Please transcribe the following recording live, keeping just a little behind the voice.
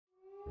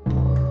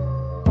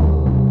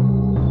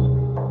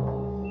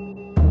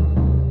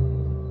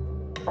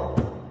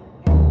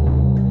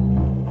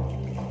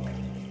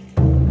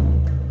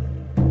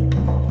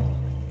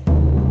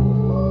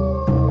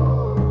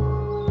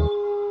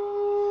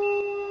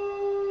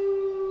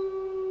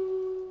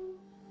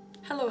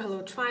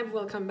tribe,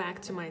 welcome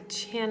back to my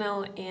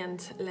channel,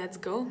 and let's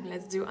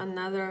do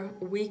another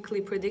weekly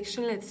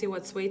prediction. Let's see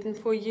what's waiting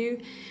for you.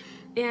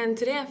 And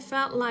today I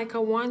felt like I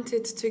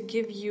wanted to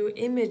give you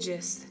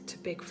images to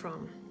pick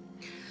from.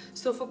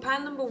 So for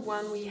pile number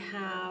one, we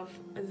have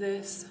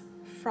this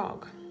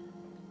frog.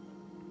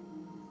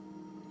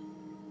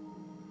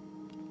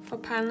 For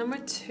pile number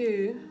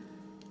two,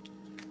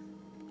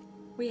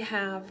 we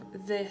have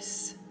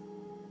this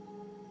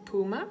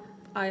puma,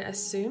 I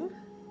assume,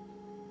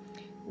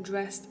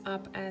 dressed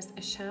up as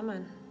a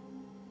shaman.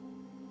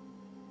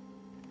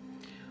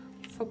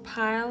 For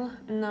pile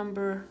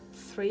number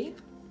three,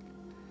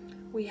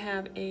 we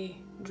have a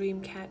dream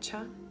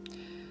catcher,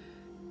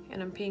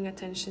 and I'm paying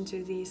attention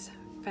to these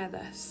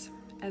feathers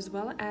as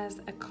well as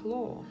a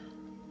claw.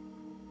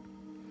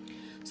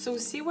 So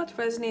see what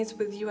resonates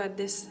with you at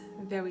this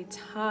very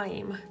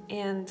time,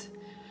 and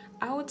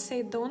I would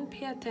say don't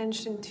pay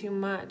attention too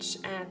much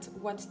at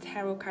what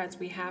tarot cards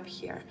we have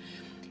here.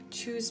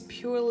 Choose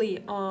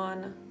purely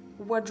on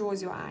what draws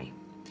your eye,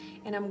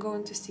 and I'm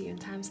going to see you in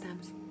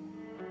timestamps.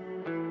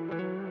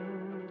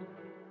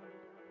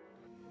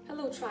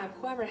 Hello tribe,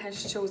 whoever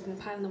has chosen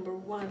pile number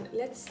one,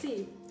 let's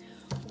see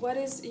what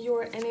is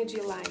your energy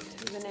like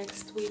the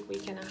next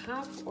week and a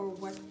half, or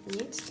what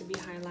needs to be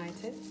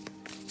highlighted.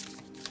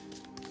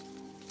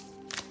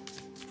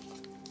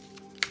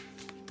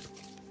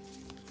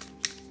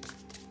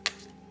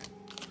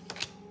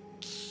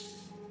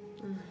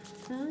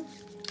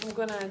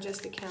 I'm gonna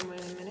adjust the camera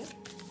in a minute.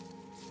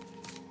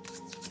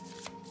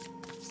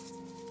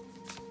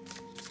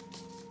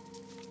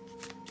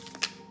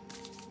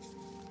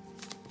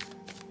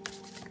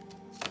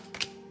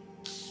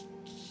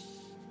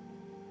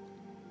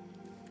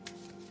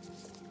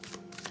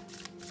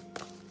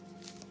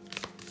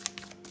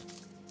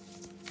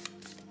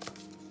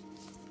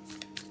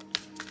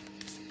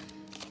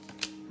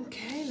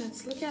 Okay,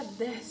 let's look at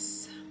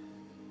this.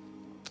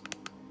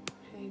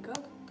 Here you go.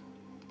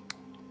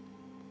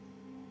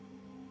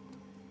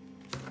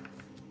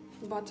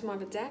 Bottom of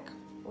the deck,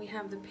 we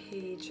have the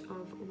Page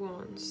of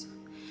Wands.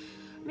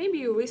 Maybe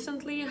you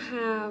recently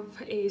have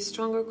a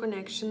stronger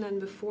connection than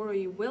before, or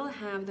you will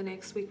have the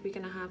next week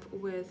and a half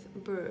with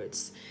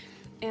birds,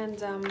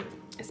 and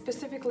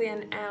specifically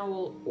an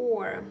owl,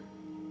 or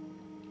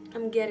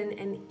I'm getting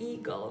an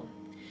eagle.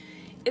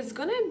 It's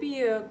gonna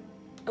be a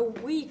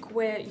week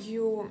where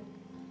you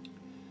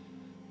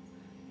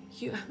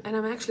and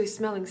I'm actually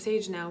smelling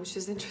sage now, which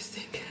is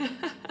interesting.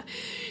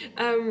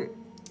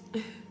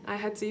 I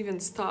had to even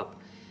stop.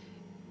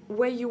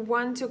 Where you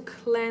want to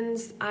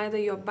cleanse either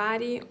your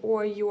body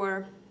or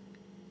your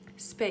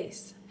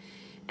space.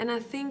 And I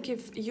think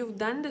if you've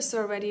done this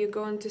already, you're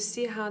going to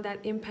see how that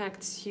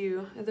impacts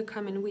you the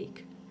coming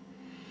week.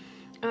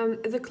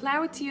 The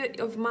clarity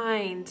of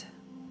mind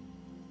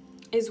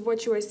is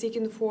what you are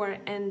seeking for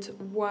and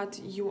what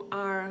you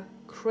are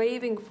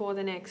craving for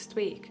the next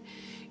week.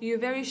 You're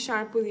very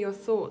sharp with your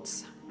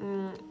thoughts.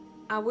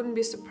 I wouldn't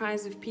be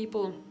surprised if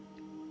people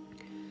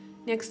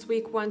next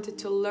week wanted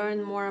to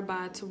learn more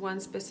about one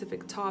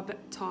specific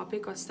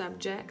topic or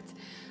subject.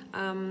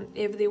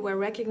 If they were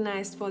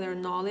recognized for their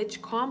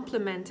knowledge,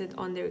 complimented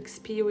on their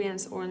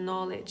experience or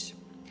knowledge.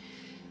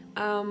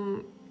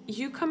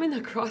 You coming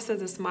across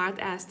as a smart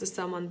ass to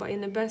someone, but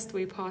in the best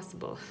way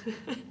possible.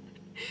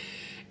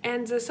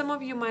 And some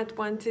of you might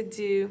want to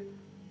do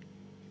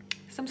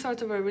some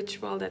sort of a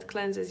ritual that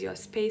cleanses your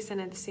space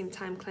and at the same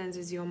time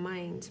cleanses your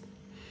mind.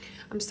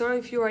 I'm sorry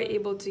if you are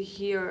able to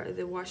hear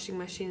the washing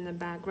machine in the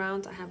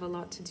background. I have a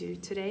lot to do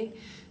today,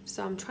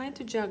 so I'm trying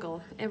to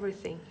juggle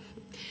everything.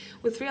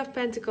 With Three of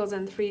Pentacles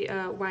and three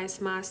Wise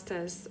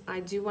Masters,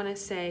 I do want to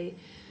say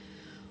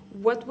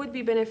what would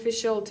be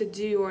beneficial to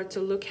do or to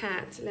look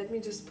at. Let me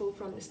just pull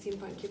from the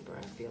Steampunk Keeper.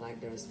 I feel like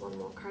there's one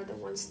more card that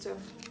wants to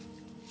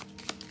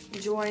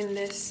join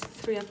this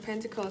Three of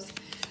Pentacles.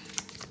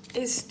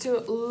 Is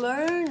to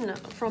learn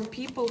from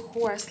people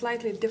who are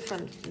slightly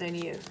different than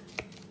you.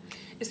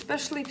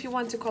 Especially if you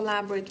want to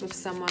collaborate with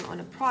someone on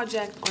a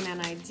project, on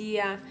an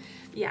idea.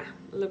 Yeah,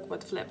 look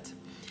what flipped.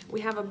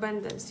 We have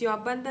abundance. Your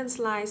abundance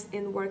lies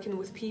in working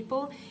with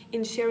people,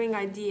 in sharing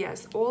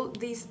ideas. All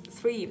these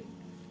three,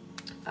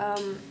 I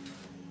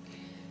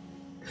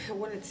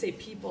wanted to say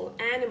people,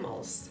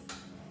 animals.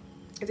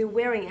 They're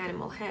wearing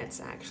animal heads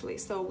actually,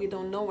 so we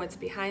don't know what's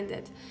behind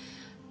it.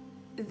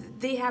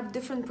 They have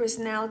different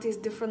personalities,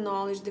 different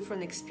knowledge,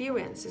 different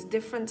experiences,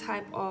 different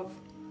type of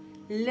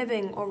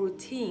living or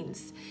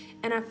routines,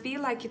 and I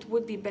feel like it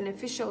would be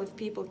beneficial if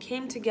people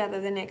came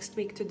together the next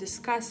week to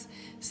discuss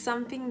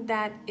something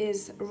that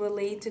is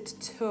related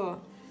to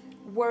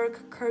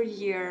work,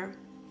 career,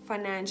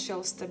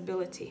 financial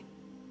stability.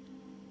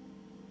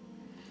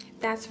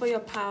 That's where your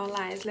power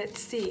lies.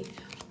 Let's see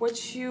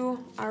what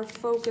you are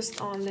focused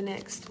on the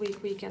next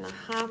week and a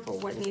half, or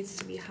what needs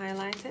to be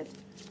highlighted.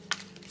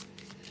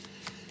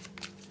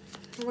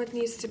 What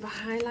needs to be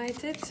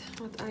highlighted?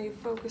 What are you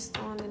focused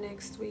on the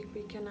next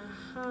week and a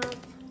half?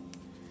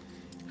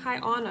 High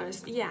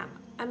honors. Yeah,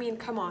 I mean,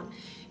 come on.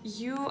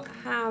 You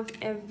have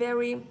a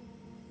very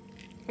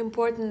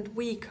important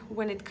week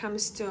when it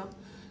comes to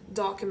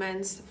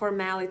documents,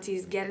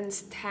 formalities, getting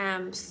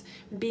stamps,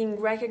 being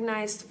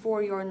recognized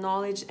for your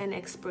knowledge and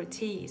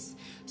expertise.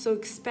 So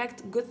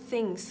expect good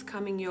things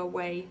coming your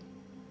way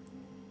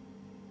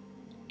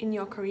in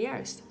your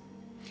careers,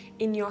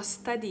 in your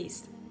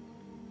studies.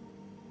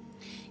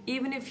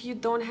 Even if you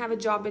don't have a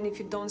job and if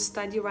you don't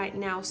study right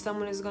now,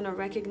 someone is going to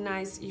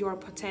recognize your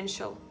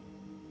potential.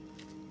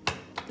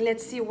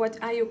 Let's see,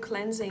 what are you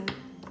cleansing?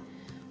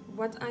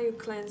 What are you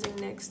cleansing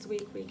next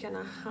week and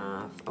a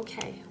half?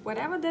 Okay,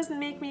 whatever doesn't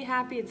make me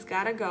happy, it's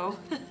gotta go.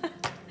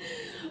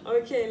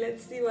 Okay,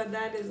 let's see what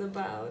that is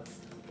about.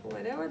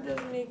 Whatever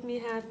doesn't make me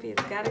happy,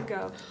 it's gotta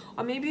go.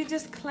 Or maybe you're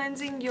just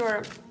cleansing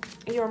your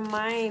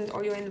mind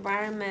or your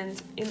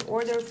environment in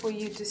order for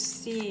you to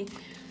see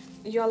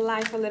your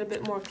life a little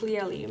bit more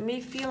clearly. You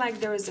may feel like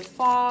there is a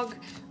fog.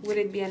 Would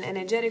it be an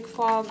energetic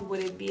fog? Would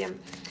it be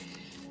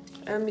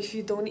if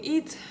you don't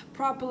eat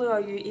properly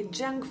or you eat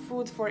junk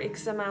food for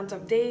X amount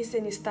of days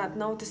and you start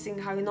noticing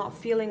how you're not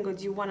feeling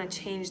good, you want to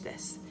change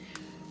this.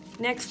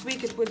 Next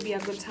week it would be a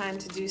good time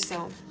to do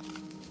so.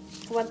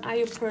 What are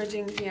you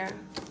purging here?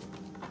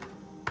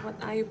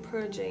 What are you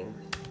purging?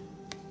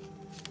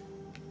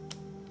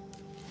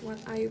 What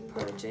are you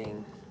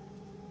purging?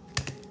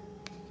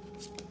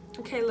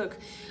 Okay, look,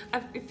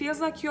 it feels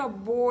like you're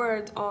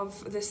bored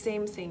of the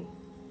same thing.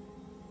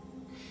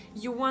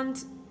 You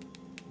want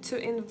to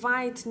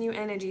invite new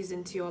energies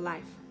into your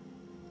life.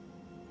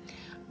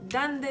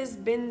 Done this,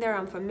 been there,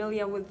 I'm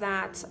familiar with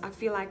that. I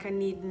feel like I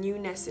need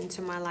newness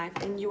into my life,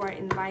 and you are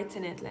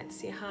inviting it. Let's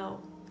see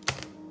how.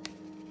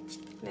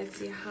 Let's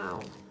see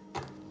how.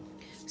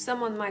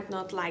 Someone might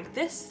not like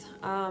this,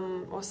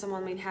 or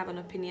someone might have an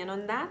opinion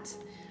on that.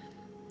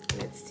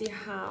 Let's see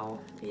how.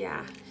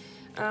 Yeah.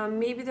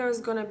 Maybe there's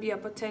gonna be a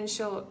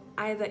potential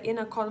either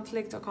inner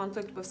conflict or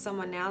conflict with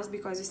someone else,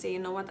 because you say, you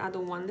know what, I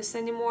don't want this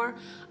anymore.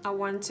 I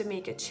want to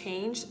make a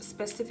change.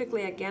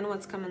 Specifically, again,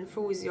 what's coming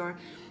through is your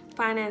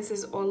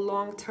finances or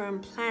long-term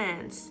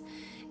plans.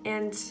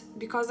 And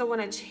because I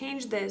want to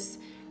change this,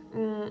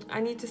 I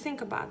need to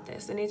think about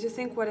this. I need to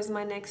think, what is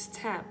my next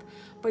step?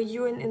 But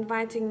you're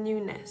inviting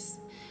newness.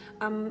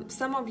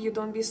 Some of you,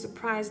 don't be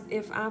surprised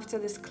if after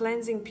this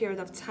cleansing period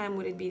of time,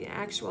 would it be the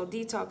actual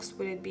detox,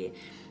 would it be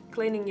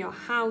cleaning your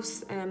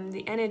house,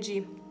 the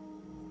energy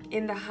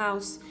in the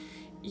house,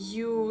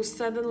 you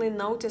suddenly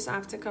notice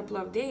after a couple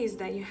of days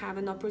that you have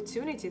an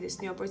opportunity.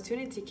 This new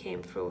opportunity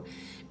came through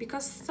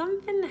because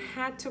something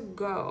had to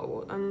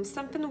go.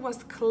 Something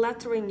was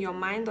cluttering your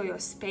mind or your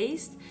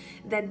space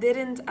that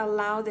didn't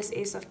allow this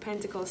Ace of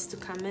Pentacles to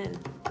come in.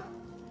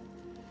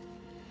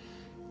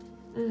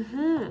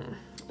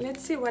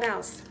 Let's see what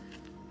else.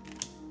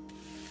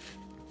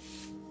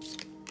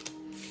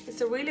 It's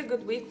a really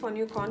good week for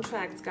new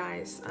contracts,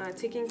 guys.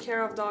 Taking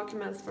care of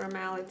documents,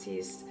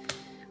 formalities,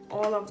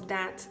 all of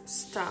that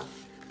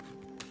stuff.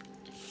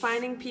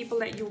 Finding people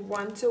that you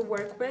want to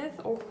work with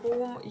or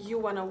whom you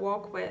want to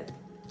walk with.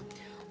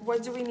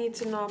 What do we need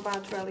to know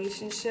about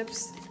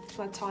relationships?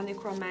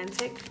 Platonic,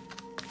 romantic.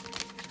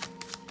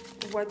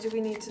 What do we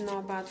need to know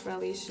about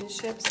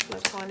relationships?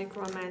 Platonic,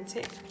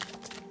 romantic.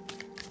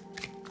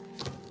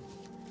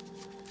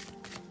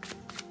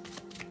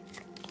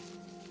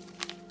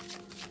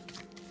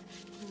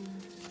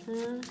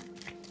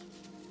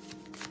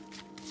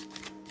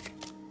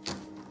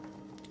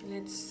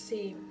 Let's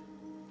see.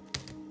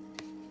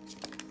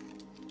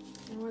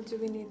 What do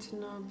we need to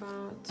know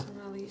about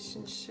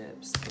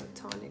relationships?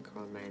 Platonic,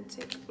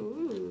 romantic.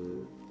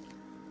 Ooh.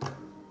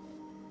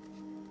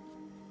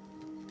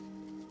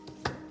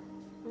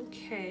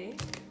 Okay.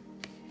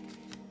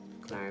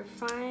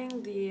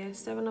 Clarifying the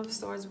Seven of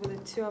Swords with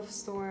the Two of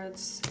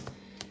Swords.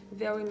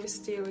 Very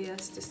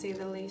mysterious, to say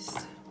the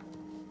least.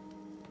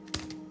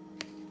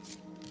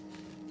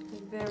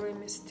 Very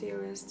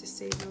mysterious, to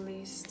say the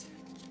least.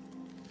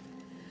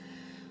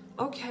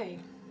 Okay,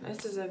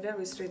 this is a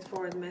very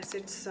straightforward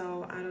message,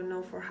 so I don't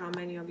know for how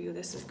many of you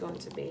this is going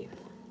to be.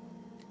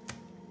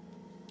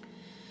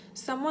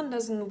 Someone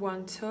doesn't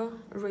want to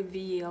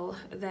reveal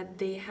that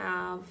they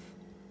have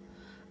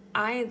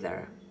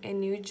either a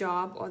new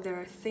job or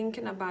they're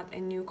thinking about a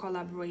new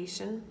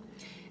collaboration,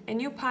 a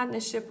new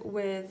partnership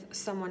with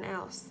someone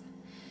else.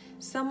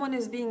 Someone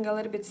is being a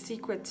little bit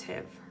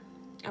secretive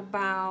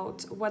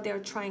about what they're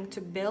trying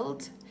to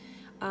build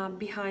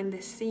behind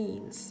the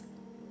scenes.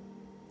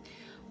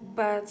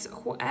 But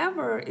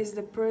whoever is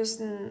the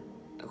person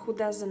who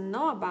doesn't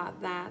know about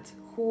that,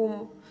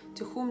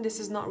 to whom this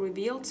is not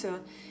revealed to,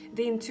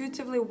 they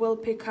intuitively will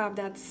pick up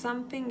that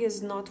something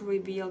is not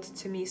revealed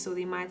to me, so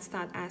they might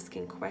start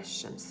asking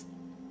questions.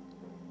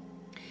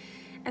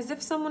 As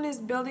if someone is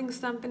building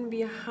something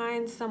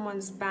behind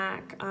someone's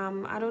back.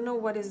 I don't know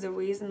what is the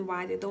reason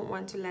why they don't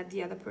want to let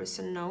the other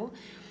person know.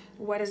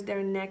 What is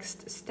their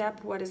next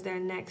step? What is their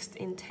next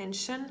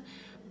intention?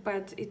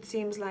 But it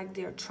seems like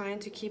they're trying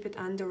to keep it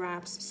under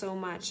wraps so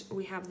much.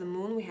 We have the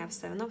Moon, we have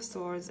Seven of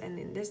Swords, and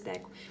in this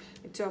deck,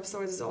 the Two of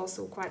Swords is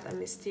also quite a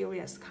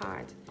mysterious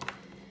card.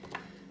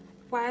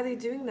 Why are they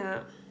doing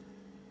that?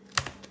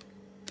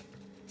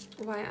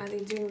 Why are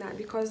they doing that?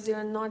 Because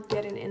they're not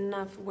getting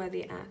enough where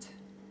they're at.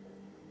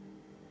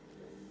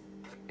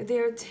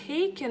 they're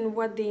taking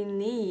what they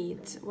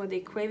need, what they're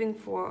craving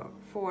for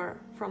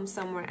from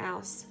somewhere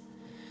else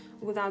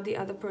without the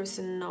other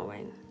person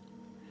knowing.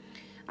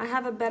 I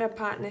have a better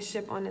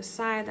partnership on the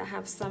side. I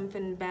have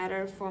something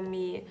better for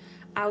me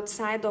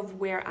outside of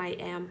where I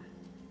am.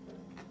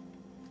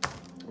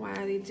 Why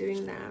are they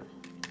doing that?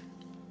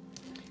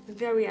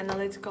 Very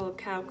analytical,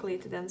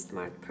 calculated, and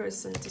smart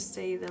person, to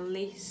say the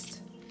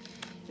least.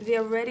 They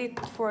are ready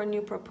for a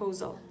new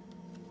proposal.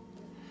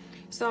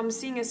 So I'm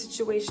seeing a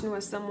situation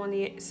where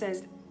someone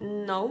says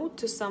no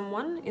to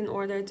someone in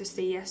order to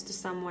say yes to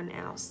someone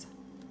else.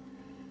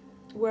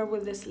 Where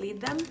will this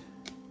lead them?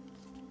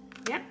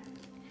 Yeah.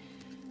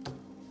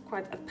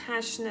 Quite a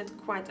passionate,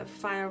 quite a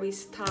fiery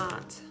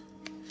start.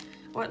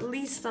 Or at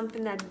least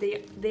something that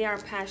they are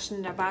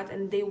passionate about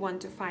and they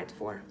want to fight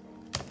for.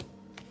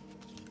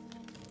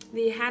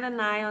 They had an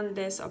eye on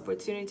this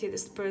opportunity,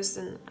 this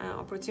person,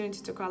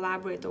 opportunity to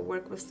collaborate or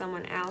work with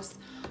someone else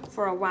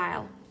for a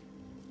while.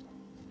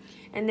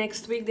 And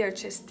next week they're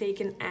just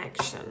taking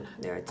action.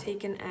 They're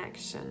taking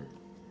action.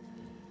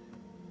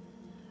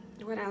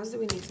 What else do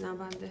we need to know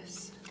about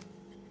this?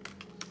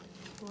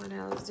 What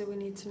else do we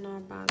need to know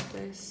about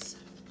this?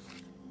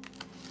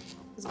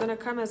 It's gonna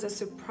come as a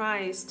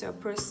surprise to a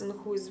person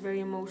who is very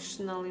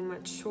emotionally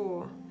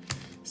mature.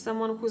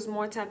 Someone who's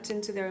more tapped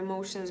into their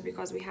emotions,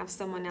 because we have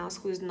someone else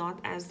who's not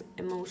as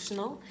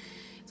emotional.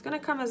 It's gonna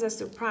come as a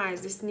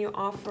surprise, this new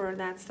offer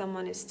that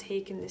someone is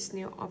taking, this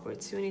new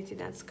opportunity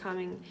that's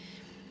coming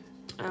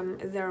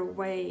their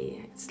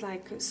way. It's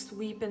like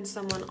sweeping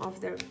someone off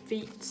their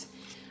feet.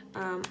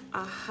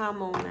 Aha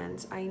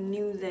moment. I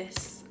knew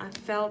this. I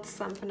felt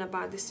something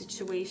about the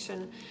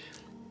situation.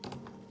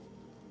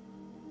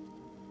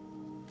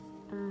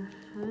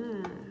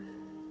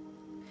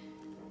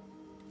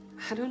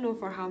 I don't know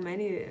for how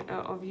many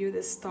of you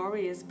this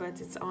story is, but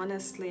it's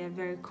honestly a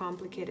very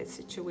complicated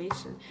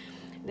situation.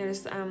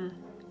 There's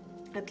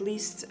at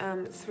least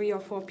 3 or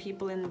 4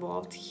 people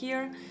involved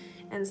here,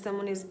 and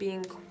someone is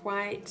being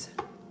quite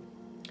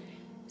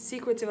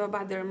secretive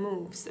about their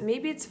moves.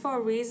 Maybe it's for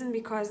a reason,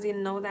 because they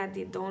know that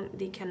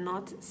they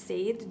cannot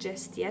say it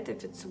just yet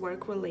if it's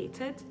work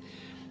related.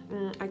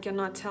 I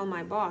cannot tell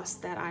my boss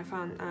that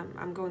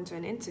I'm going to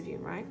an interview,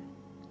 right?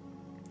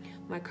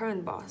 My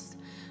current boss.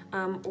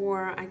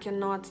 Or I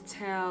cannot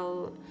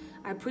tell,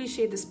 I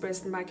appreciate this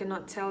person, but I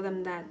cannot tell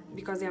them that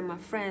because they're my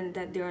friend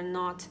that they're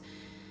not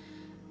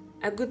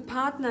a good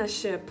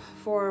partnership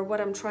for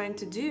what I'm trying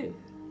to do.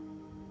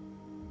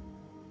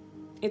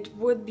 It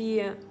would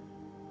be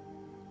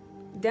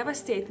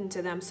devastating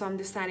to them, so I'm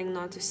deciding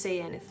not to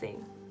say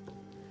anything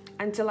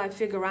until I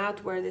figure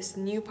out where this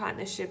new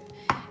partnership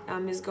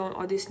is going,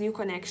 or this new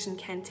connection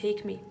can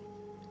take me.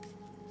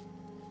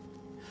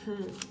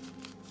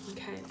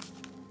 Okay.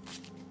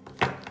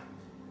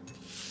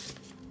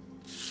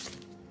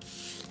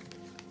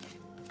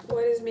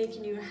 What is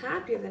making you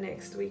happy the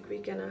next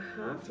week and a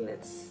half?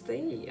 Let's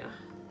see.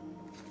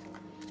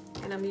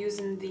 And I'm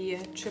using the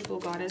Triple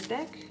Goddess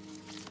deck.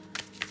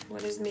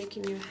 What is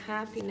making you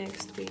happy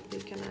next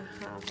week and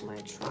a half, my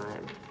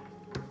tribe?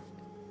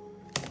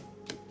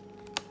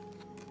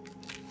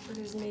 What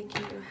is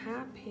making you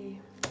happy?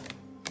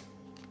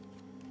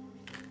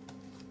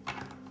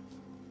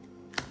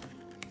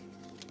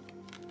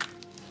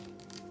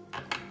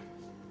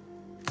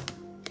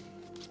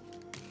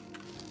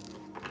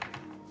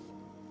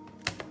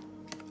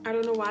 I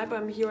don't know why, but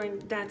I'm hearing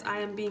that I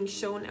am being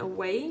shown a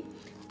way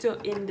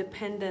to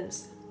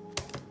independence.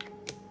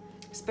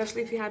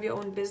 Especially if you have your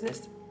own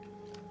business.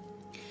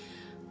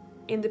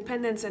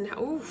 Independence, and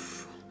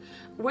oof.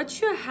 What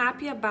you're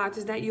happy about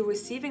is that you're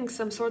receiving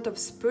some sort of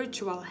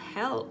spiritual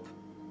help.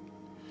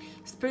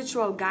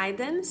 Spiritual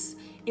guidance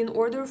in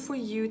order for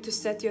you to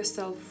set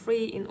yourself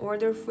free, in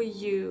order for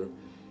you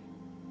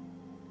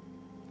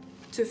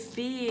to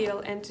feel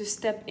and to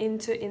step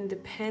into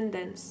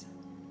independence.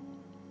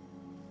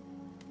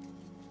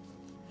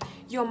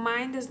 Your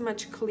mind is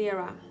much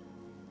clearer.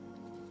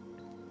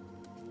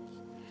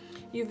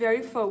 You're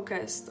very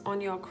focused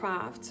on your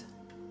craft.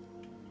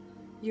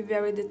 You're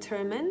very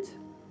determined.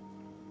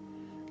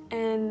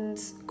 And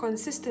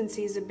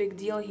consistency is a big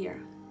deal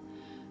here.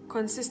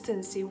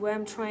 Consistency, where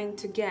I'm trying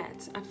to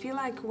get. I feel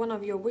like one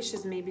of your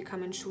wishes may be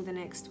coming true the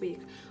next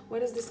week.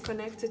 What is this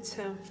connected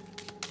to?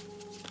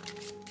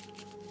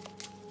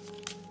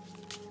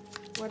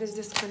 What is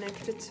this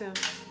connected to?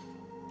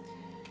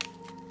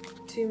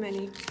 Too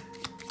many.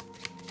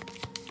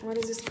 What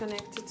is this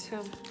connected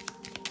to?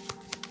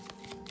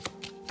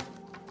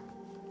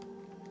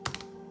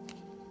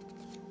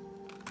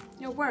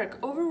 Your work.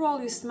 Overall,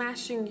 you're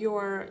smashing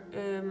your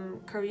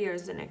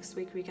careers the next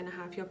week and a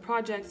half. Your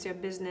projects, your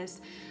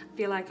business. I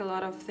feel like a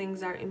lot of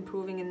things are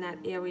improving in that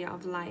area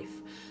of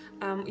life.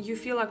 You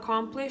feel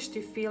accomplished.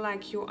 You feel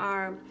like you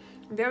are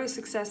very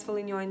successful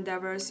in your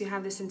endeavors. You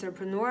have this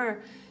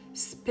entrepreneur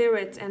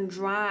spirit and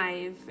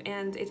drive,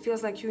 and it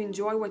feels like you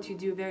enjoy what you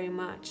do very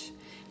much.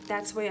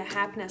 That's where your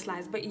happiness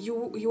lies, but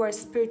you are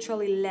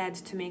spiritually led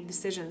to make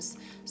decisions,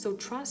 so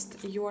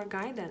trust your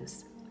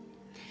guidance.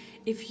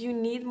 If you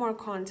need more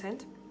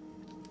content,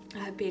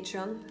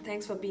 Patreon.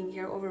 Thanks for being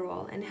here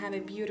overall, and have a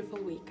beautiful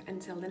week.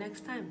 Until the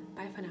next time.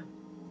 Bye for now.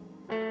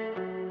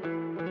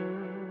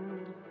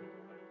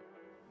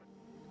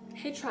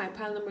 Hey tribe,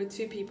 pile number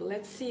 2 people.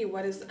 Let's see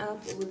what is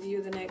up with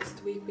you the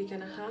next week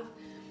and a half.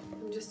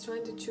 I'm just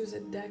trying to choose a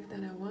deck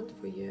that I want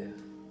for you.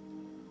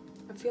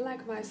 I feel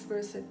like vice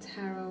versa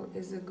tarot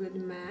is a good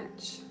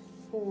match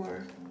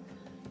for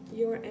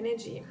your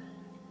energy.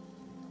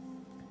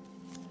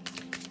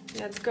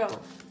 Let's go.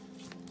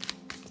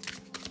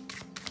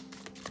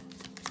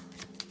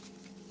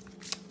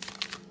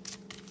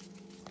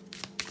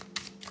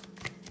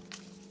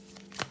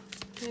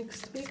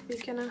 Next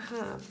week and a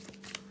half.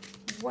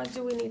 What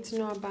do we need to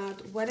know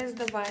about? What is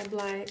the vibe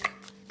like?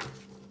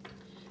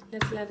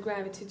 Let's let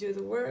gravity do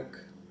the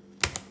work.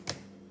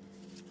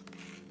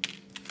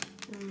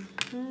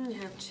 You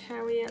have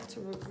Chariot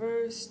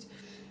reversed.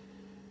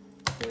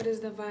 What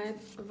is the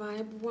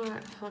vibe?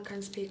 What? How can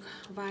I speak?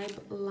 Vibe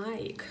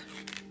like?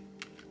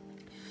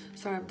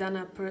 So I've done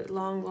a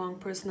long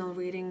personal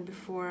reading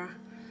before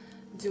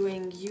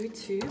doing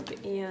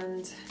YouTube,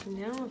 and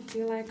now I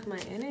feel like my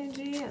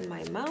energy and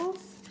my mouth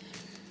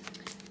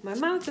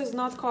is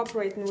not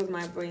cooperating with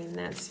my brain,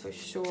 that's for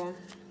sure.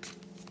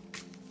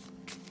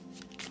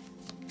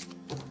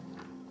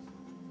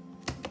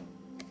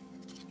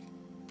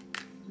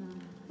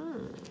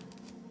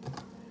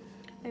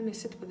 Let me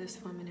sit with this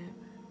for a minute.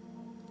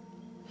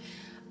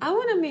 I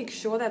want to make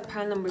sure that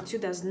pile number 2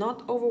 does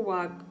not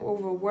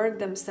overwork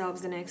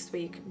themselves the next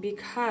week,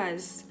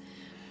 because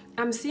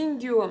I'm seeing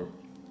you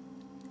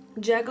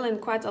juggling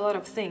quite a lot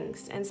of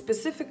things, and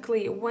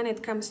specifically when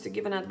it comes to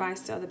giving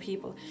advice to other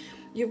people.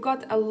 You've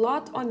got a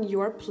lot on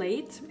your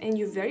plate and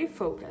you're very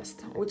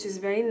focused, which is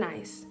very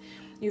nice.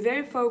 You're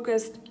very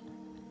focused,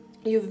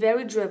 you're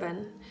very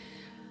driven,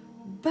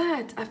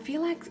 but I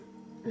feel like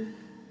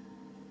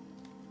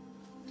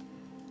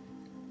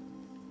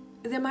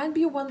there might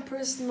be one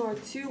person or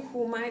two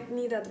who might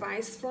need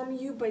advice from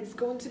you, but it's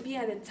going to be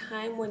at a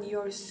time when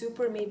you're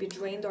super maybe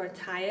drained or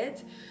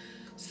tired.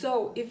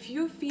 So if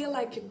you feel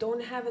like you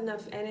don't have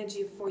enough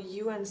energy for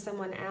you and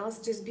someone else,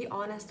 just be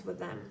honest with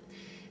them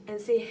and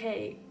say,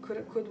 hey,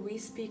 could we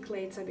speak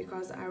later,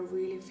 because I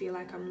really feel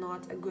like I'm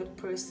not a good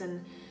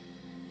person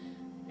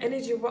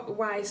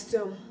energy-wise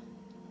to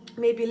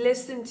maybe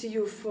listen to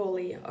you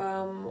fully,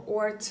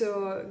 or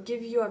to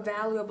give you a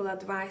valuable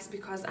advice,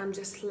 because I'm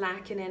just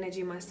lacking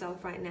energy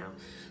myself right now.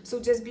 So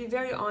just be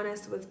very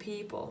honest with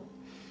people,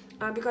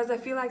 because I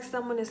feel like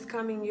someone is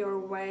coming your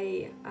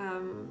way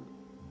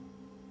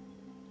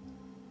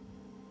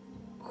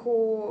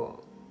who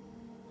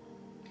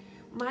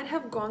might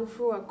have gone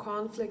through a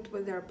conflict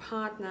with their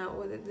partner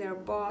or their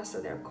boss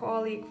or their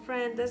colleague,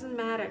 friend, doesn't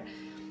matter,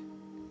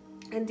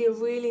 and they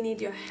really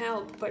need your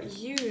help, but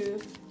you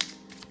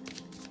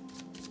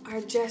are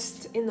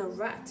just in a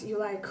rut. You're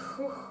like,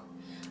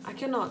 I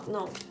cannot,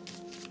 no.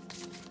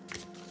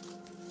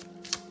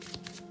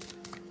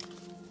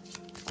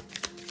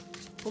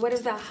 What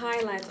is the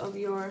highlight of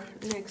your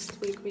next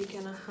week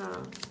and a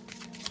half?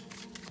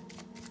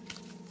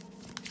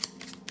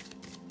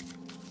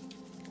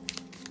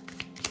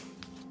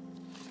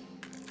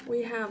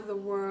 We have the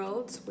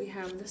World, we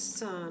have the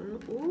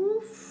Sun,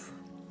 oof,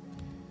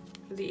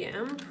 the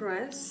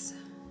Empress,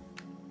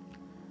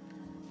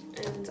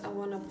 and I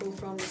want to pull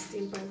from the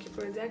Steampunk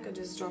Keeper deck. I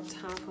just dropped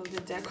half of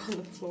the deck on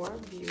the floor,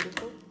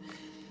 beautiful.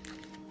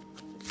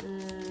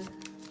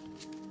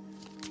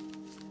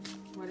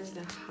 What is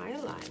the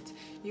highlight?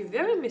 You're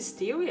very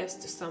mysterious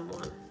to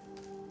someone.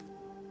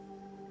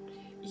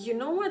 You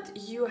know what?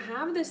 You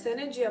have this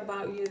energy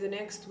about you the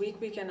next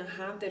week and a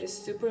half that is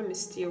super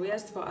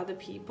mysterious for other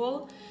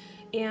people,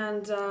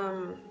 and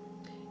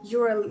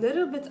you're a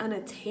little bit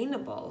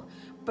unattainable.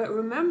 But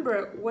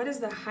remember, what is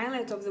the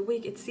highlight of the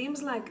week? It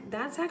seems like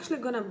that's actually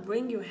gonna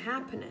bring you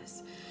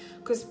happiness,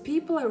 because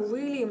people are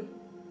really,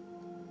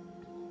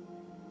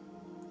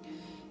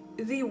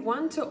 they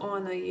want to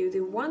honor you,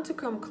 they want to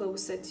come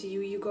closer to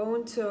you. You're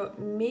going to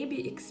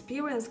maybe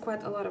experience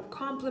quite a lot of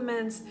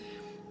compliments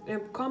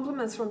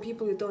from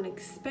people you don't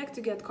expect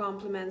to get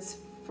compliments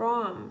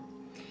from.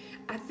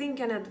 I think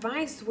an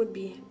advice would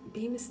be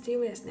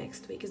mysterious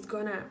next week. It's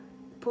gonna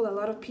pull a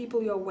lot of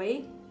people your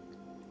way,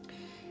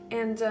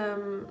 and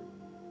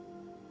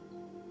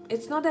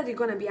it's not that you're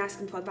gonna be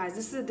asking for advice.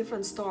 This is a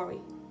different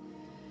story.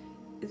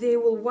 They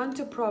will want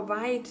to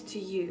provide to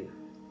you.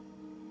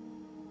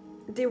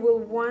 They will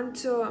want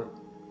to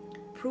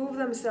prove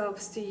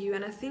themselves to you,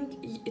 and I think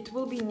it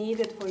will be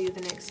needed for you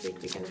the next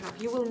week and a half.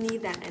 You will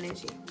need that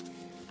energy.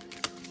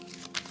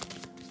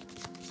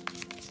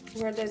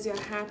 Where does your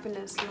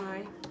happiness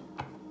lie?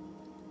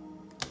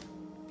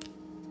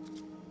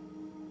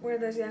 Where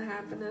does your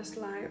happiness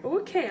lie?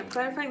 Okay, I'm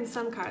clarifying the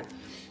Sun card.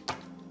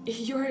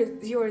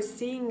 You're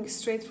seeing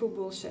straight through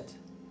bullshit.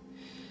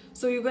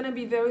 So you're gonna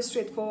be very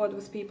straightforward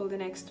with people the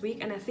next week,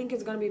 and I think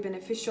it's gonna be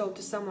beneficial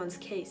to someone's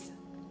case.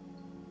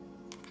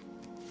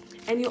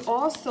 And you're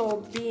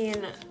also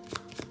being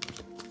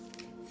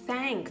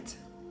thanked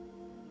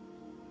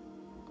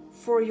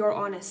for your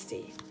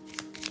honesty.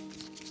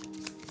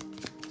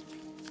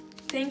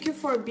 Thank you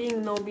for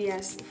being no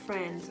BS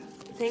friend.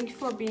 Thank you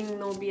for being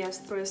no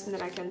BS person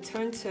that I can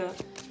turn to.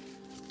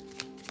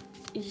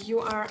 You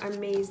are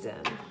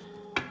amazing.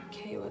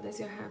 Okay, what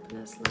is your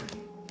happiness like?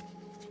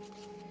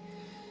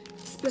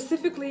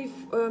 Specifically,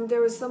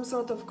 there is some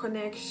sort of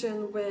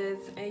connection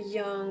with a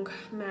young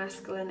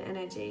masculine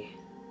energy.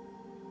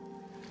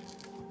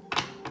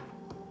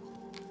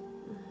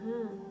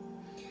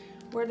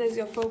 Where does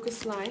your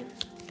focus lie?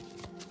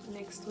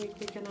 Next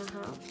week and a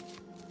half.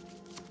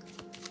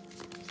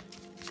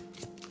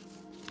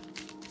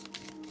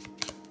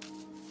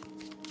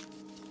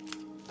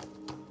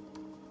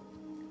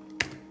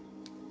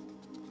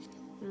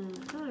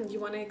 You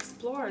want to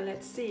explore.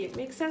 Let's see. It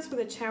makes sense with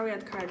the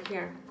Chariot card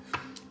here.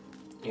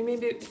 You may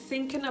be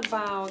thinking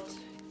about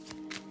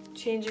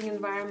changing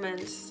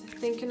environments,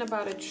 thinking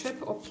about a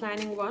trip or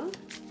planning one.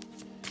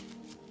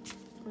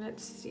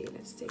 Let's see.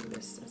 Let's take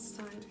this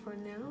aside for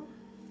now.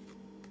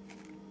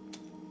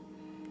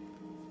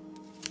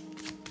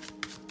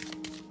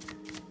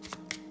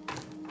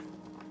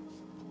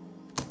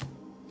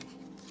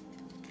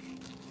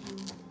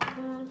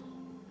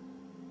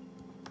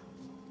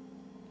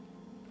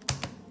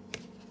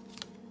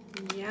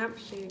 Yep,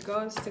 here you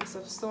go, Six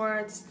of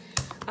Swords.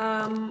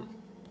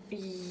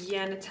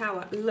 Yeah, and a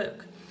Tower.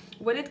 Look,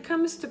 when it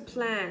comes to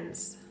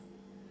plans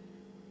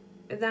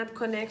that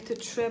connect to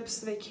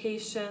trips,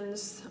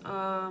 vacations,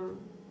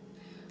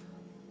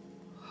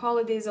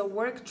 holidays or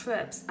work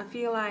trips, I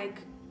feel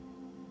like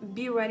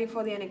be ready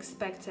for the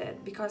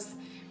unexpected, because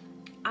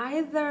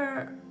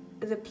either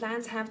the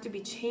plans have to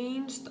be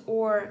changed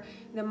or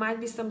there might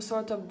be some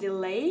sort of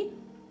delay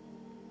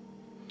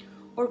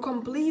or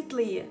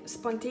completely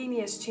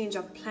spontaneous change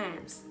of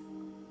plans.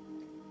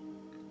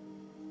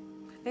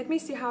 Let me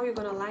see how you're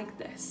gonna like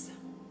this.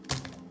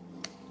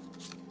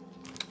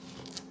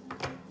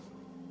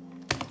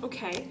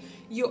 Okay,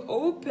 you're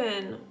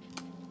open,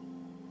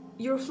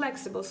 you're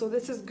flexible, so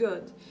this is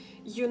good.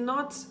 You're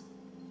not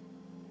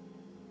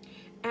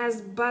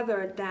as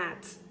bothered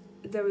that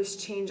there is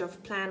change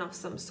of plan of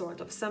some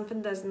sort, of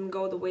something doesn't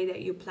go the way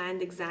that you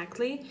planned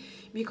exactly,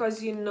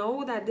 because you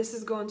know that this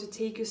is going to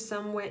take you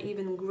somewhere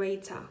even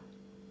greater.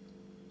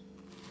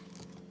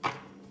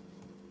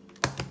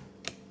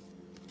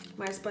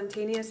 My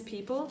spontaneous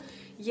people,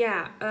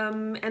 yeah.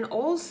 And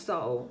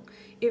also,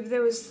 if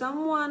there is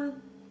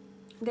someone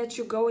that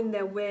you go in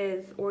there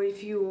with, or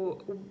if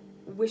you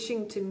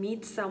wishing to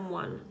meet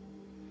someone,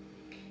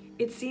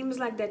 it seems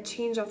like that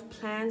change of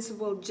plans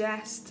will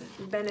just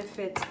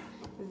benefit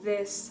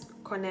this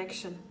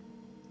connection,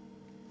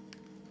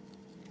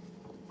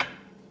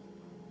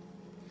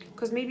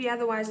 because maybe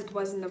otherwise it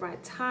wasn't the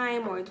right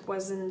time, or it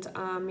wasn't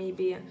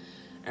maybe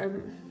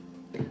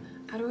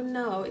I don't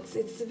know,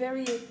 it's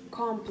very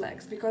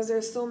complex because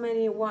there's so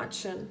many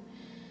watching.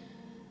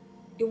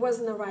 It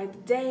wasn't the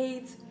right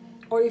date,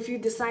 or if you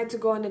decide to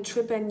go on a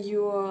trip and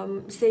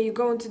you say you're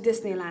going to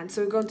Disneyland,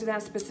 so you're going to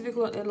that specific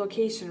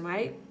location,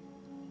 right?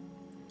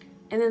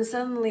 And then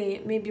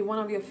suddenly maybe one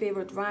of your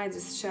favorite rides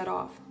is shut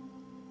off.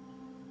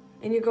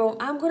 And you go,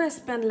 I'm gonna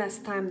spend less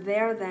time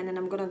there then, and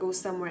I'm gonna go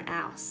somewhere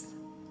else.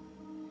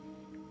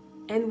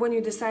 And when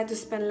you decide to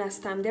spend less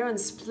time there and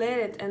split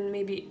it and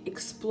maybe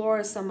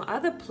explore some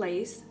other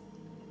place,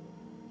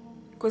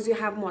 because you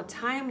have more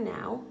time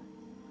now,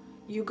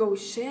 you go,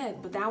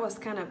 shit, but that was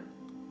kind of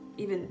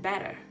even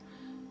better.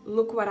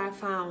 Look what I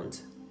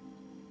found.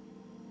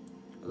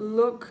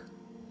 Look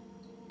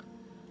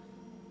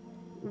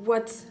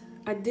what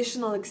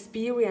additional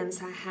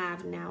experience I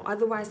have now.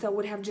 Otherwise I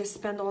would have just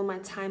spent all my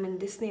time in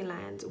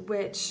Disneyland,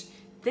 which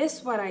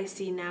this what I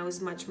see now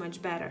is much,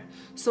 much better.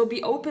 So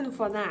be open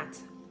for that,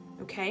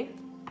 okay?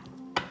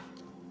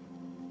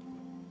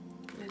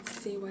 Let's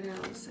see what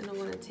else. And I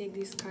want to take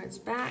these cards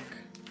back,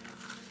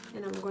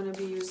 and I'm going to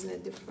be using a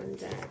different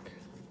deck.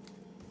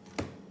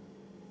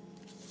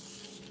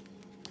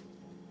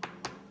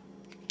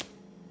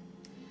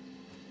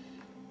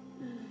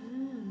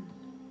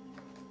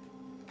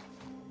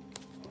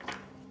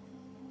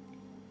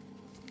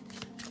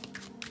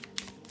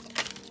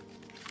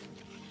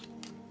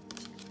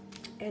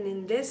 And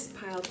in this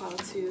pile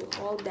too,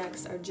 all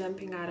decks are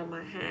jumping out of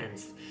my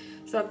hands.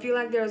 So I feel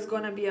like there's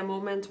gonna be a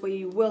moment where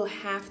you will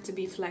have to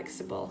be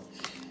flexible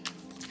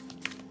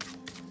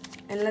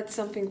and let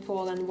something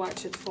fall and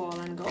watch it fall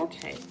and go,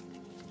 okay,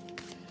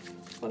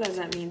 what does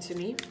that mean to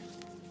me?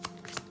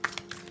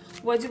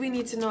 What do we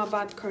need to know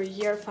about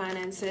career,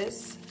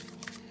 finances,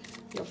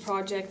 your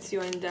projects,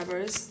 your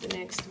endeavors, the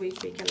next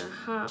week, week and a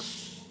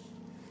half?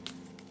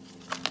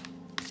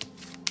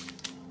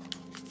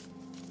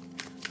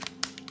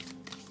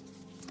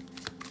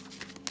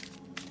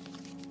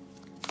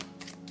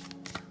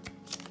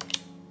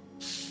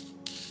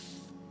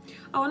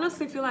 I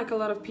honestly feel like a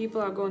lot of people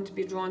are going to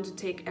be drawn to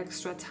take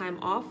extra time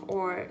off,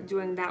 or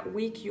during that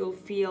week you'll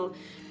feel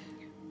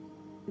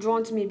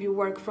drawn to maybe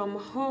work from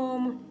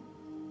home,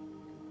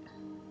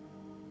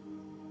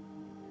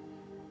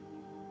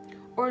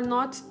 or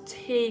not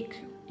take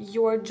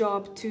your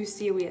job too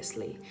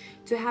seriously,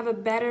 to have a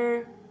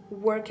better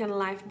work and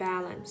life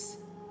balance.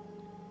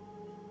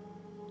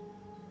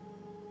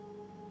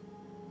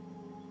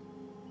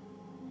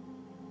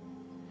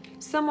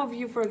 Some of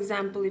you, for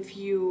example, if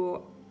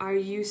you are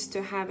used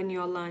to having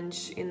your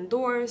lunch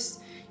indoors,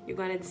 you're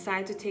gonna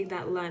decide to take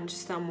that lunch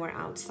somewhere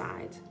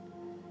outside.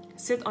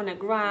 Sit on the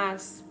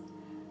grass,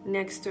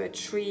 next to a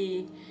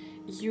tree.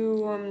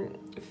 You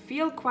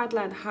feel quite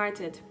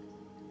lighthearted.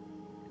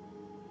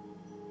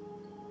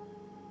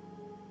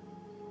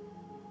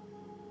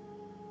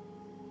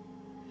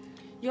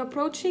 You're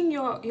approaching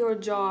your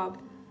job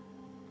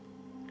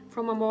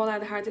from a more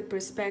lighthearted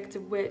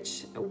perspective,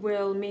 which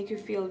will make you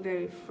feel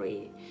very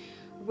free,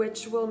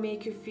 which will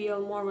make you feel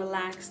more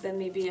relaxed than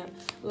maybe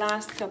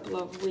last couple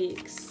of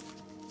weeks.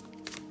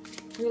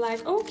 You're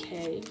like,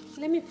 okay,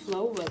 let me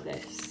flow with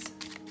this.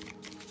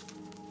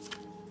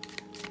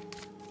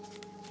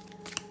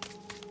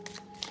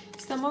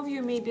 Some of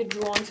you may be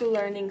drawn to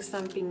learning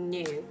something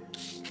new.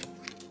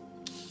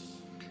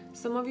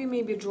 Some of you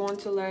may be drawn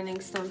to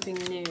learning something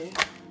new.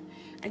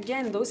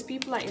 Again, those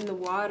people are in the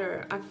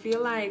water. I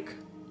feel like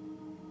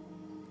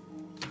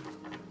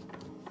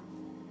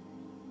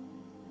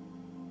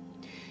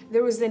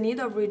there is a need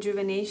of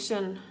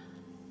rejuvenation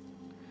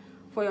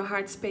for your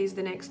heart space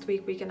the next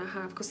week and a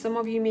half. Because some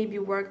of you maybe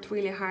worked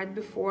really hard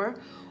before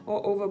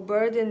or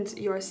overburdened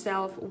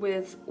yourself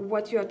with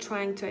what you're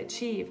trying to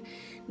achieve.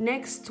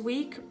 Next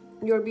week,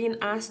 you're being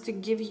asked to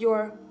give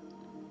your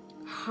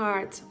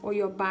heart or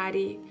your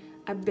body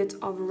a bit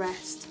of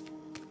rest.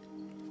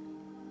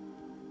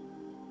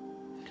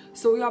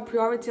 So your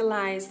priority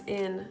lies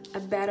in a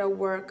better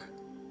work-life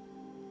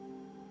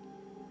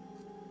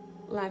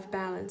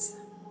balance,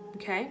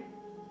 okay?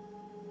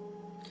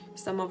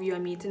 Some of you are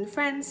meeting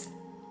friends.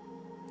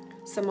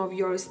 Some of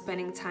you are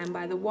spending time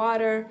by the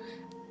water,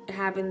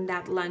 having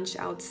that lunch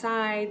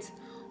outside,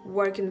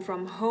 working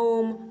from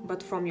home,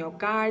 but from your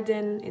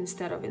garden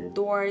instead of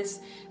indoors.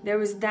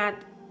 There is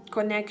that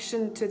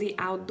connection to the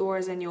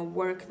outdoors and your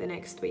work the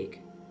next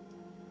week.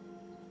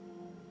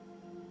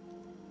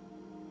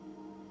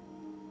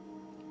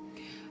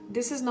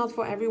 This is not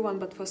for everyone,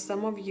 but for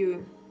some of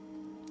you,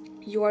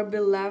 your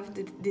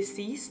beloved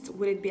deceased,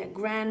 would it be a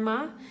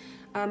grandma?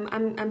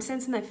 I'm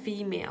sensing a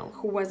female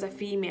who was a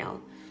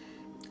female,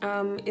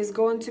 is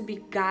going to be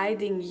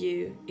guiding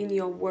you in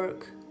your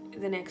work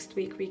the next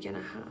week and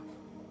a half.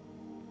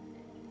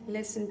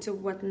 Listen to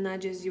what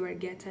nudges you are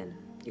getting.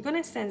 You're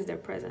gonna sense their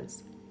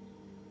presence.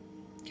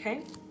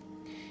 Okay?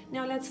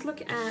 Now let's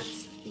look at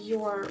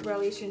your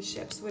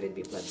relationships. Would it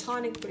be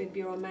platonic? Would it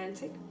be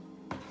romantic?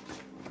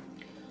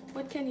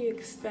 What can you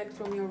expect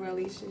from your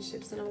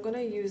relationships? And I'm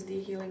gonna use the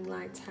Healing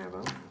Light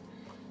Tarot.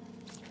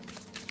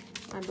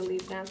 I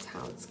believe that's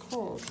how it's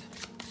called.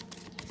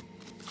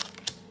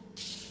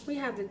 We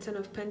have the Ten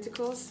of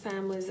Pentacles.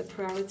 Family is a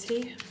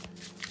priority.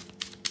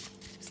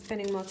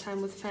 Spending more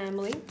time with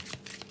family.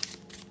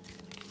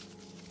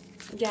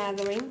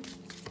 Gathering.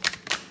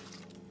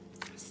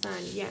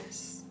 Sun,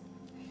 yes.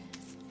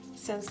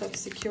 Sense of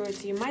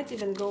security. You might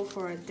even go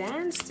for a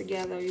dance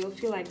together. You'll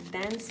feel like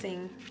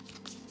dancing.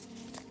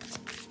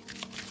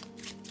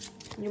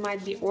 You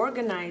might be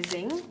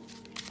organizing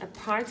a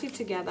party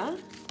together.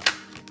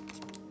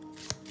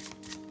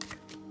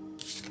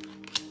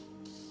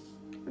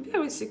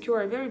 Very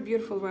secure, very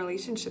beautiful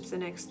relationships the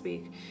next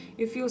week.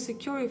 You feel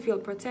secure, you feel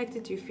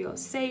protected, you feel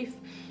safe.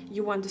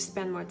 You want to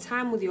spend more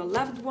time with your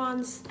loved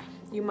ones.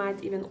 You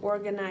might even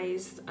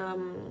organize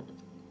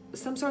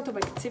some sort of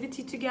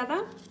activity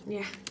together.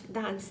 Yeah,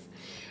 dance.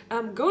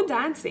 Go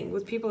dancing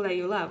with people that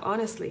you love,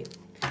 honestly.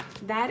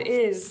 That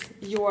is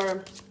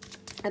your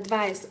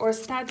advice. Or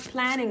start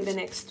planning the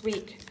next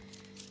week.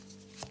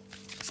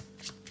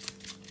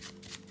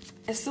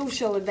 A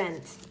social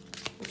event,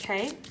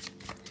 okay?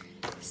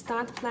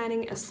 Start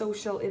planning a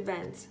social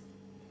event.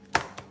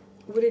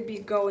 Would it be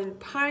going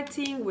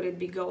partying? Would it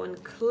be going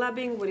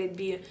clubbing? Would it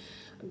be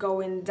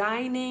going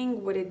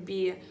dining? Would it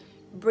be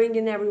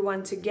bringing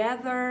everyone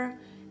together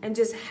and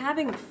just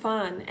having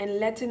fun and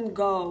letting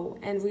go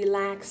and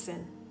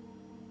relaxing?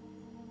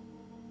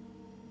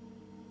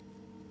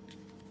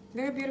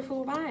 Very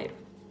beautiful vibe.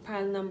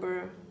 Pile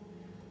number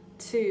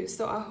 2.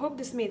 So I hope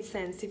this made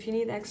sense. If you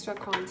need extra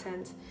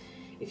content,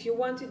 if you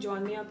want to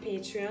join me on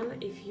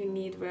Patreon, if you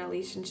need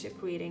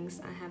relationship readings,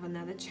 I have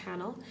another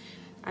channel.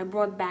 I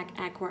brought back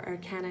Aqua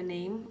Arcana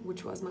name,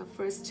 which was my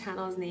first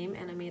channel's name,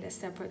 and I made a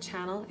separate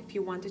channel if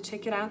you want to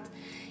check it out.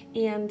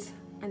 And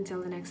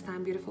until the next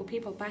time, beautiful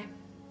people, bye.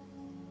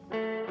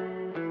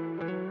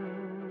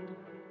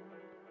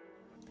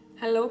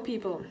 Hello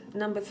people,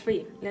 number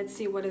 3. Let's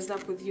see what is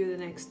up with you the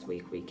next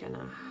week and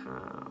a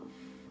half.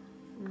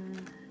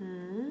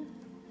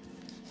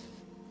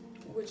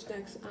 Which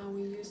decks are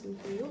we using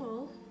for you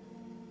all?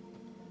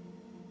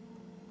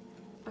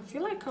 I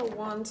feel like I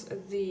want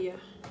the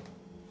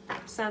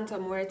Santa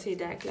Muerte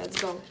deck.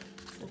 Let's go.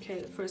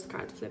 Okay, the first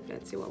card flip.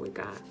 Let's see what we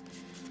got.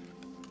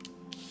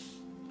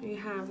 We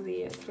have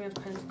the Three of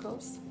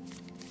Pentacles.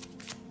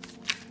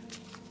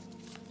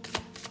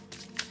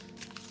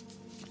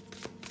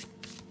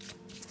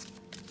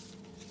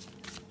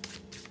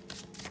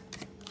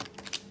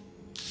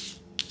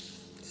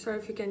 Sorry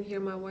if you can hear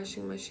my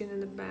washing machine in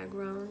the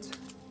background.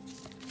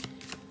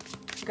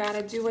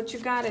 Gotta do what you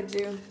gotta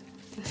do.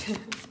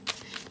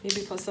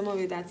 Maybe for some of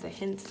you that's a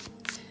hint.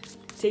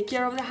 Take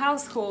care of the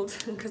household,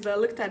 because I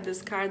looked at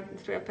this card,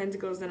 Three of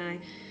Pentacles, and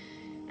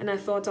I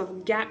thought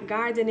of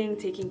gardening,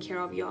 taking care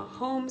of your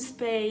home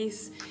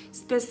space,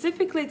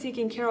 specifically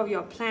taking care of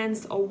your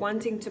plants or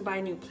wanting to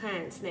buy new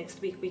plants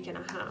next week and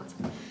a half.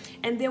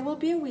 And there will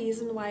be a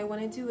reason why you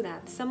want to do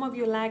that. Some of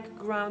you lack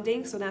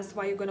grounding, so that's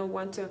why you're going to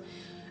want to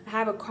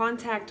have a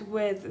contact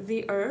with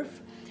the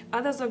earth.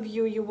 Others of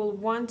you, you will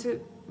want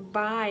to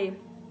buy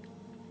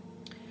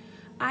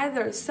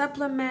either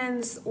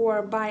supplements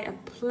or buy a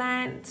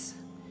plant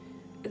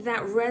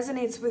that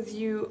resonates with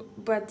you,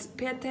 but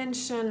pay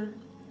attention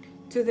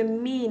to the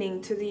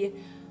meaning, to the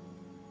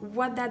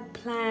what that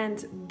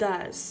plant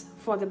does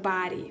for the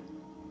body.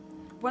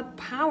 What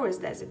powers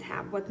does it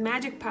have? What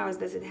magic powers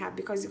does it have?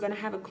 Because you're going to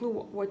have a clue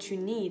what you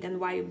need and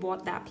why you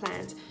bought that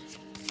plant.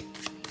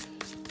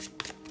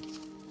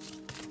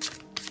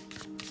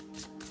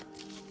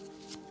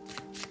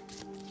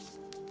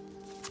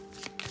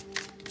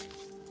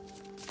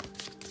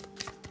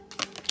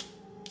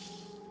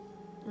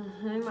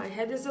 My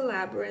head is a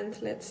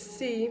labyrinth. Let's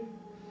see.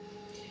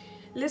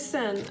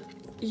 Listen,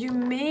 you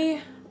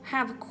may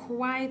have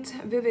quite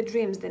vivid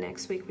dreams the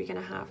next week and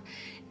a half.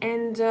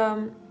 And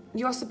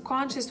your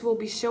subconscious will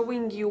be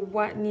showing you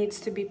what needs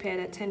to be paid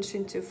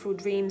attention to through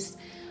dreams,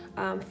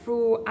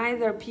 through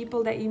either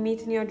people that you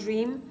meet in your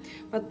dream.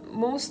 But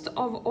most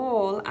of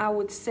all, I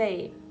would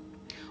say,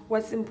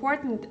 what's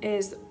important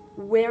is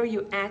where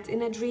you're at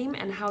in a dream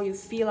and how you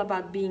feel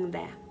about being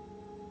there.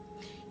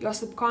 Your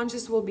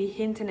subconscious will be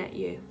hinting at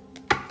you.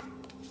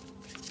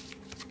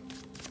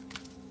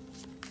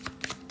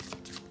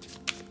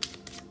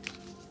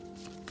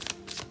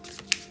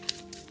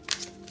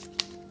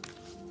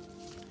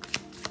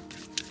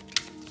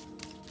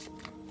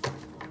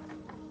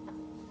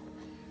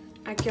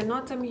 I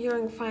cannot, I'm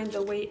hearing, find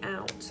a way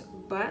out,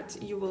 but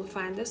you will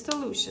find a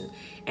solution.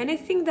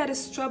 Anything that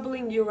is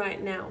troubling you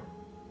right now,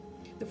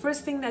 the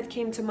first thing that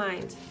came to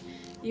mind,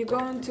 you're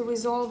going to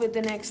resolve it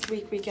the next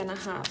week and a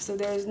half, so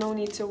there is no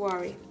need to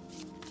worry.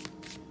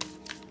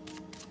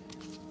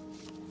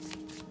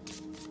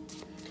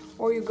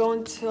 Or you're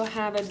going to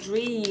have a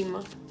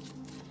dream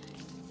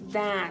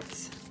that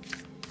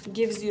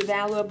gives you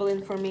valuable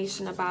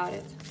information about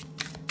it.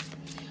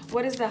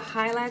 What is the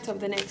highlight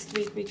of the next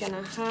week and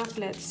a half?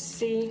 Let's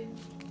see.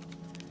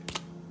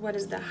 What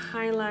is the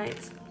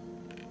highlight?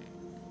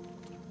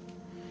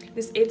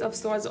 This Eight of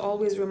Swords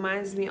always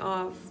reminds me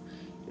of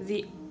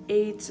the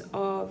Eight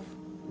of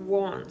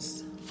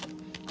Wands.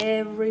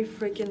 Every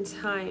freaking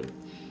time.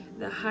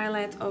 The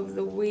highlight of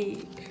the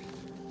week.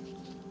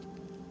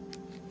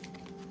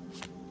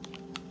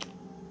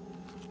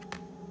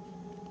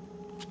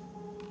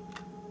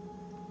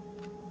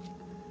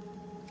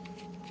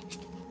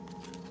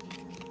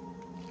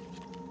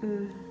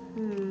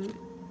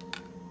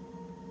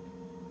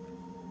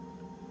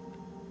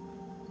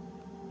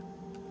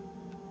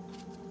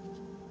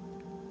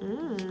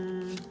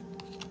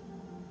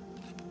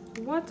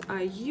 What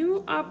are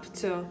you up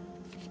to?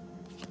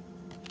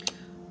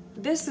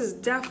 This is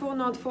definitely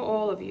not for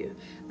all of you.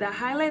 The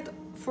highlight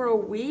for a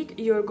week,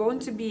 you're going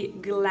to be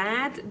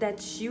glad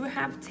that you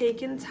have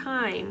taken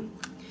time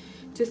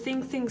to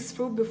think things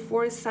through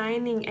before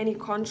signing any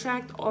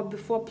contract or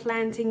before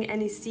planting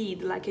any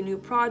seed, like a new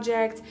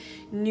project,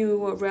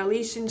 new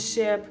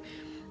relationship,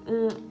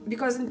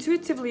 because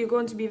intuitively you're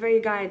going to be very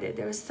guided.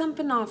 There is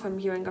something off I'm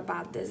hearing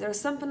about this. There is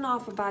something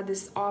off about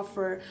this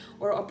offer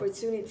or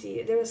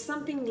opportunity. There is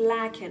something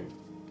lacking.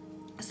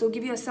 So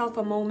give yourself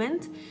a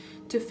moment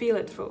to feel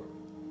it through.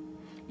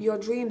 Your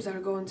dreams are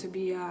going to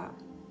be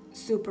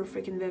super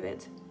freaking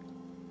vivid.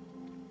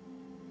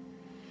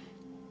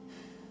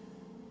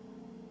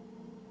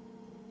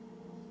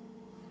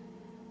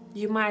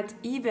 You might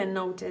even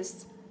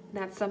notice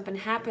that something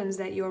happens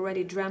that you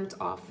already dreamt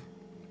of.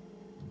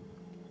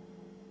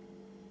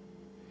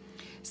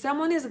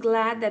 Someone is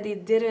glad that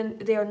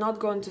they are not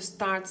going to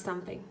start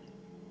something.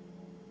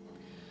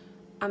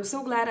 I'm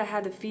so glad I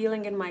had a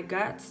feeling in my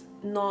gut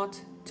not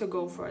to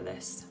go for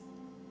this.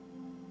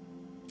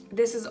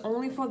 This is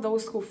only for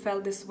those who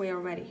felt this way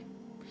already.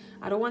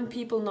 I don't want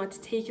people not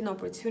taking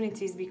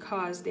opportunities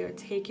because they're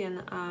taking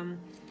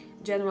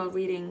general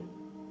reading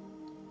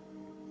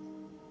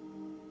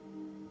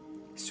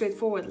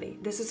straightforwardly.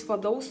 This is for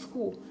those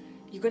who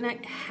you're gonna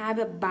have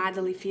a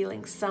bodily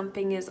feeling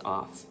something is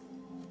off.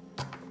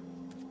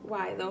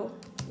 Why though?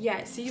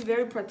 Yeah, see, you're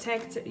very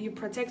you're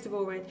protective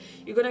over it.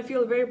 You're gonna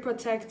feel very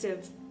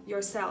protective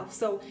yourself.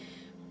 So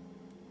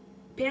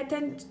pay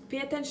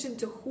attention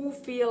to who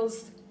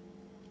feels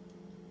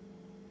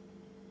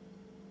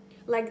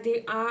like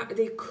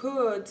they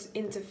could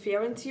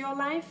interfere into your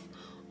life,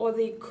 or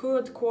they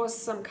could cause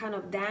some kind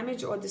of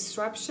damage or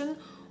disruption,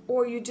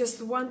 or you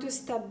just want to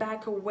step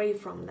back away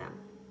from them.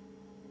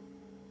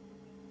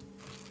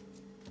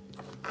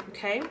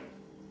 Okay?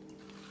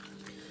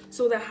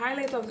 So the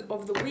highlight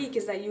of the week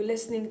is that you're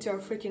listening to your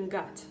freaking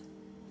gut.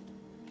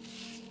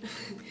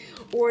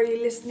 Or you're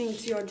listening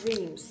to your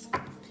dreams.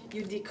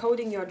 You're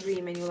decoding your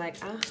dream and you're like,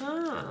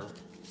 aha.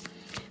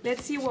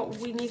 Let's see what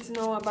we need to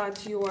know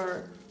about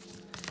your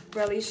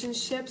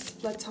relationships,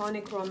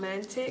 platonic,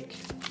 romantic.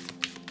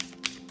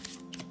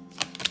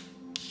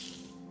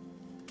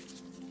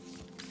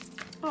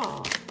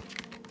 Oh,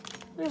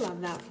 we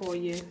love that for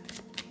you.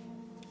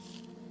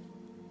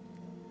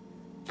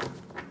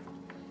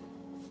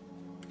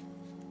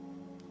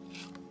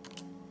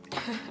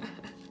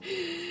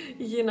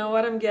 You know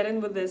what I'm getting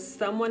with this?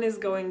 Someone is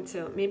going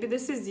to, maybe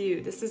this is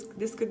you,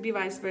 this could be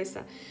vice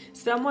versa.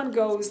 Someone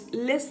goes,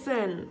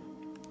 listen,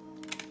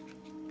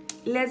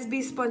 let's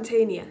be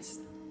spontaneous.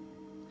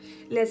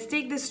 Let's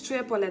take this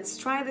trip, or let's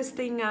try this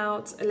thing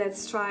out.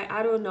 Let's try,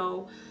 I don't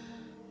know,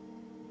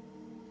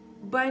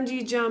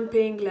 bungee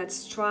jumping.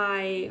 Let's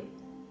try,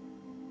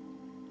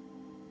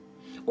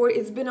 or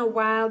it's been a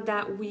while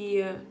that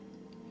we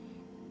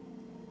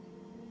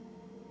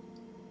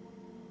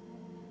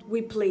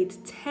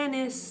played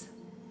tennis,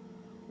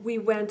 we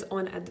went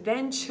on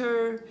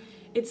adventure.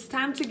 It's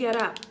time to get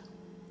up.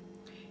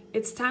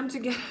 It's time to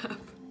get up.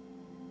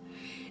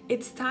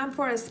 It's time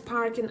for a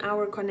spark in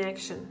our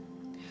connection.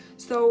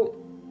 So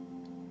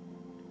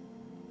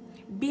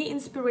be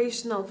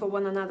inspirational for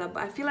one another.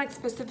 But I feel like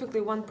specifically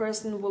one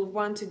person will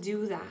want to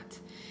do that.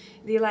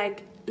 They're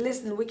like,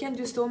 listen, we can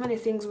do so many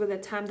things with the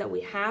time that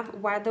we have.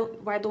 Why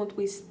don't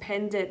we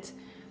spend it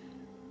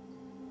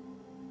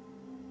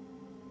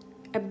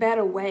a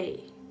better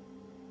way?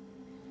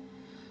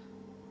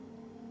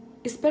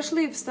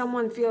 Especially if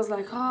someone feels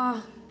like,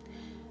 oh,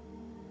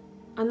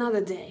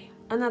 another day.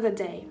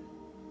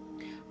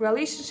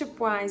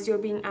 Relationship-wise, you're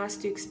being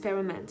asked to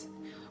experiment.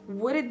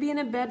 Would it be in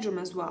a bedroom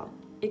as well?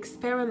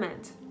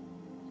 Experiment.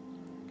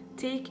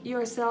 Take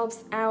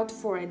yourselves out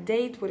for a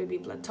date. Would it be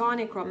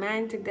platonic,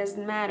 romantic?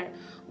 Doesn't matter.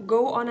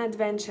 Go on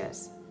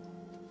adventures.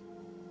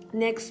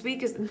 Next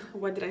week is,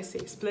 what did I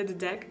say? Split the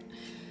deck.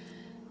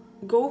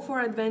 Go for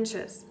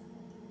adventures.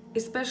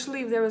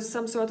 Especially if there is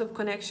some sort of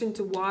connection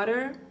to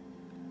water.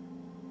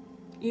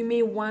 You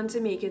may want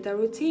to make it a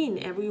routine.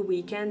 Every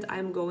weekend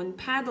I'm going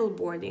paddle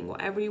boarding, or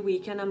every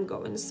weekend I'm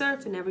going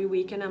surfing, every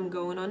weekend I'm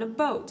going on a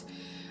boat,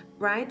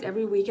 right?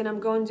 Every weekend I'm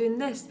going doing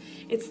this.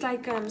 It's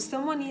like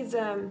someone needs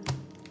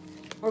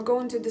or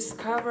going to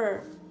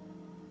discover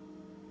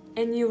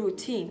a new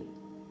routine,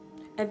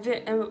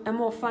 a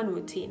more fun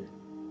routine.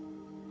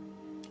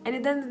 And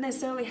it doesn't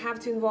necessarily have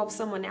to involve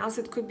someone else.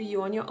 It could be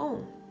you on your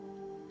own.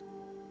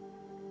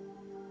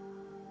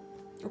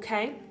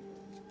 Okay?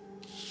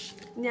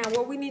 Now,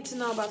 what we need to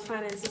know about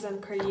finances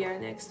and career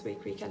next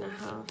week and a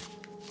half.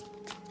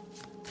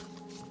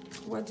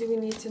 What do we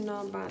need to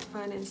know about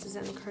finances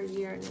and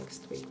career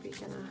next week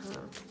and a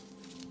half?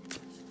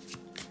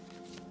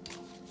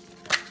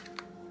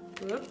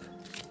 Whoop.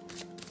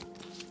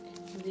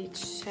 The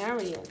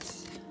Chariot.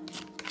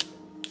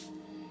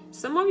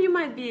 Some of you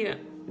might be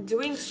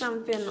doing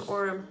something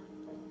or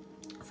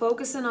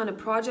focusing on a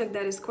project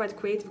that is quite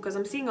creative, because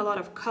I'm seeing a lot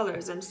of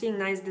colors. I'm seeing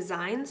nice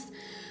designs.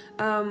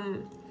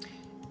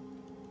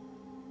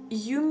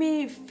 You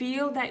may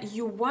feel that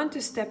you want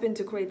to step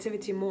into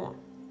creativity more.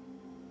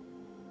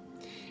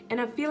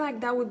 And I feel like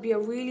that would be a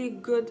really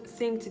good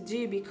thing to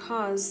do,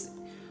 because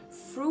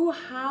through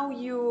how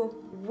you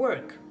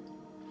work,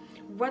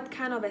 what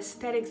kind of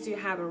aesthetics do you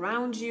have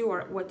around you,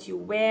 or what you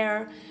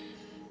wear,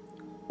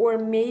 or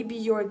maybe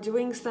you're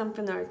doing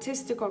something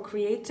artistic or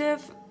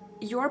creative,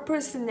 your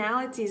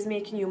personality is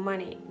making you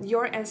money.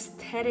 Your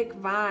aesthetic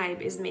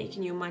vibe is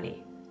making you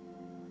money.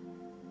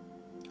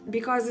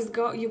 Because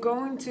you're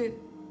going to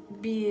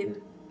be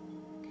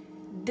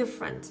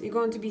different. You're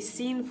going to be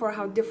seen for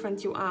how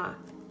different you are.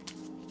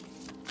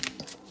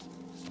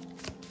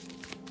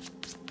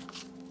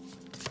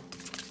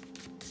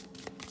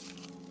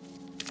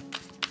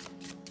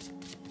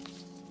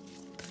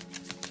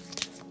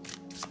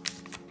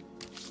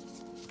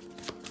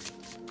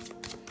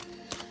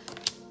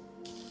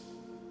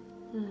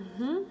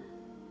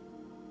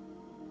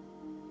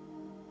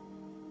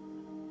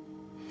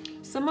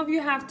 Some of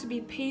you have to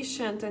be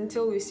patient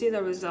until we see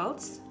the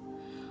results.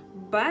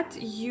 But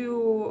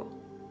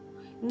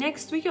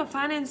next week your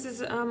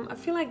finances, I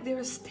feel like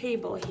they're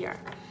stable here.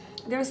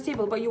 They're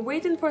stable, but you're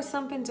waiting for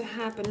something to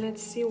happen.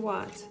 Let's see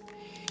what.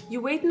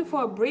 You're waiting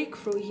for a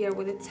breakthrough here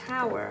with a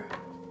Tower.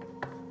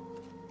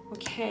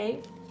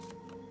 Okay.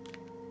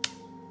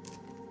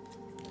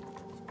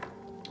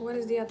 What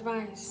is the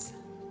advice?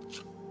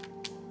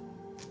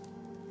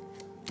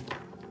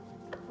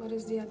 What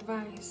is the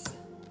advice?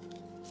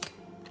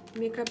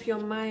 Make up your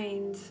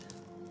mind.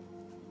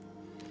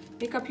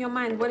 Make up your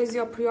mind. What is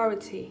your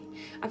priority?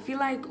 I feel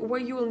like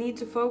what you will need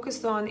to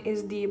focus on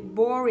is the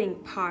boring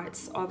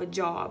parts of a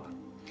job.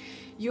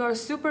 You are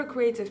super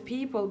creative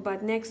people,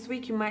 but next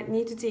week you might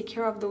need to take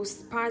care of those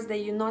parts that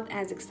you're not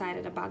as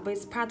excited about, but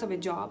it's part of a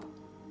job.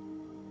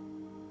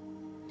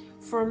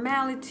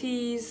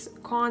 Formalities,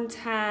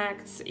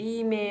 contacts,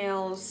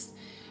 emails,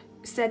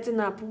 setting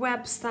up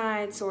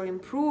websites or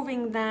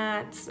improving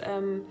that,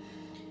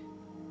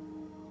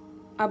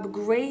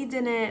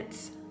 upgrading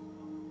it.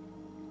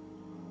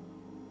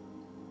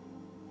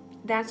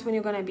 That's when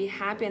you're going to be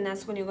happy, and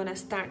that's when you're going to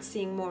start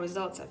seeing more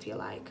results, I feel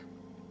like.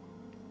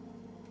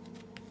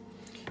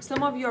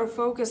 Some of you are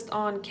focused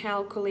on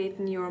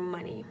calculating your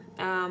money.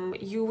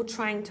 You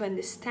trying to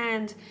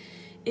understand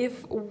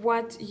if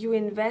what you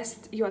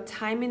invest your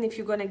time in, if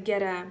you're gonna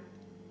get a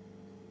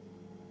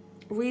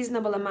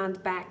reasonable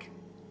amount back.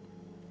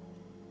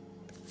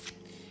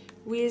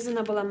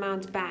 Reasonable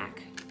amount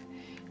back.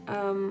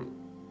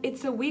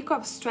 It's a week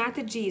of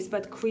strategies,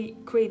 but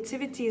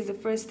creativity is the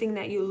first thing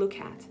that you look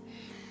at.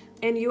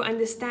 And you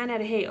understand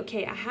that, hey,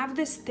 okay, I have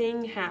this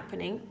thing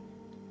happening.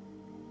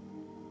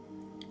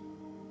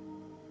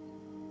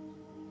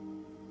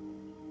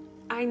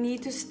 I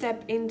need to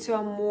step into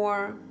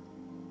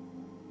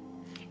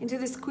into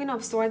this Queen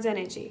of Swords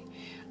energy.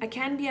 I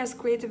can't be as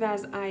creative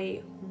as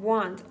I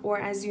want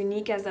or as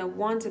unique as I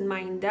want in my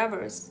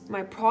endeavors.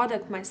 My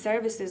product, my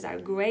services are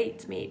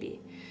great, maybe.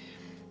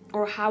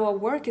 Or how I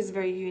work is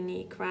very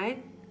unique,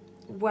 right?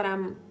 What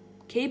I'm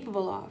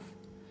capable of.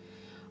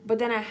 But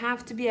then I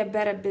have to be a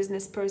better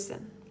business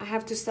person. I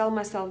have to sell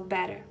myself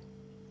better.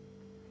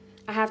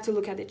 I have to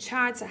look at the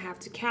charts, I have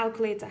to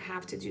calculate, I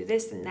have to do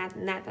this and that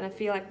and that. And I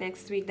feel like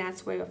next week,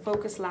 that's where your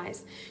focus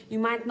lies. You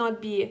might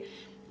not be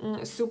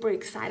super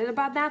excited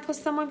about that for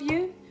some of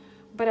you,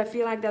 but I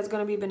feel like that's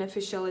going to be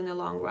beneficial in the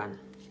long run.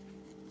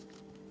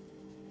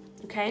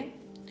 Okay?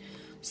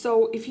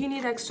 So if you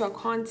need extra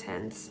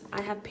content,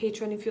 I have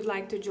Patreon if you'd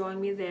like to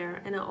join me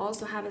there. And I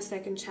also have a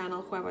second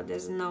channel, whoever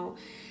doesn't know.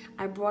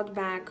 I brought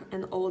back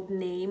an old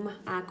name,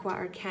 Aqua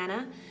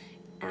Arcana,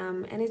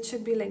 and it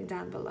should be linked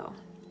down below.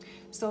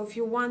 So if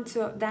you want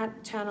to,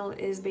 that channel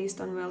is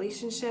based on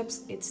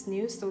relationships. It's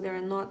new, so there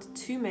are not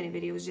too many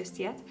videos just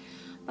yet,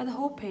 but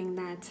hoping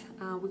that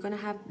we're gonna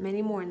have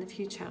many more in the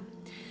future.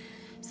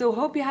 So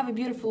hope you have a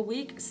beautiful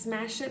week.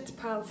 Smash it,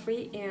 pile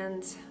free,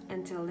 and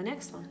until the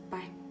next one.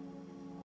 Bye.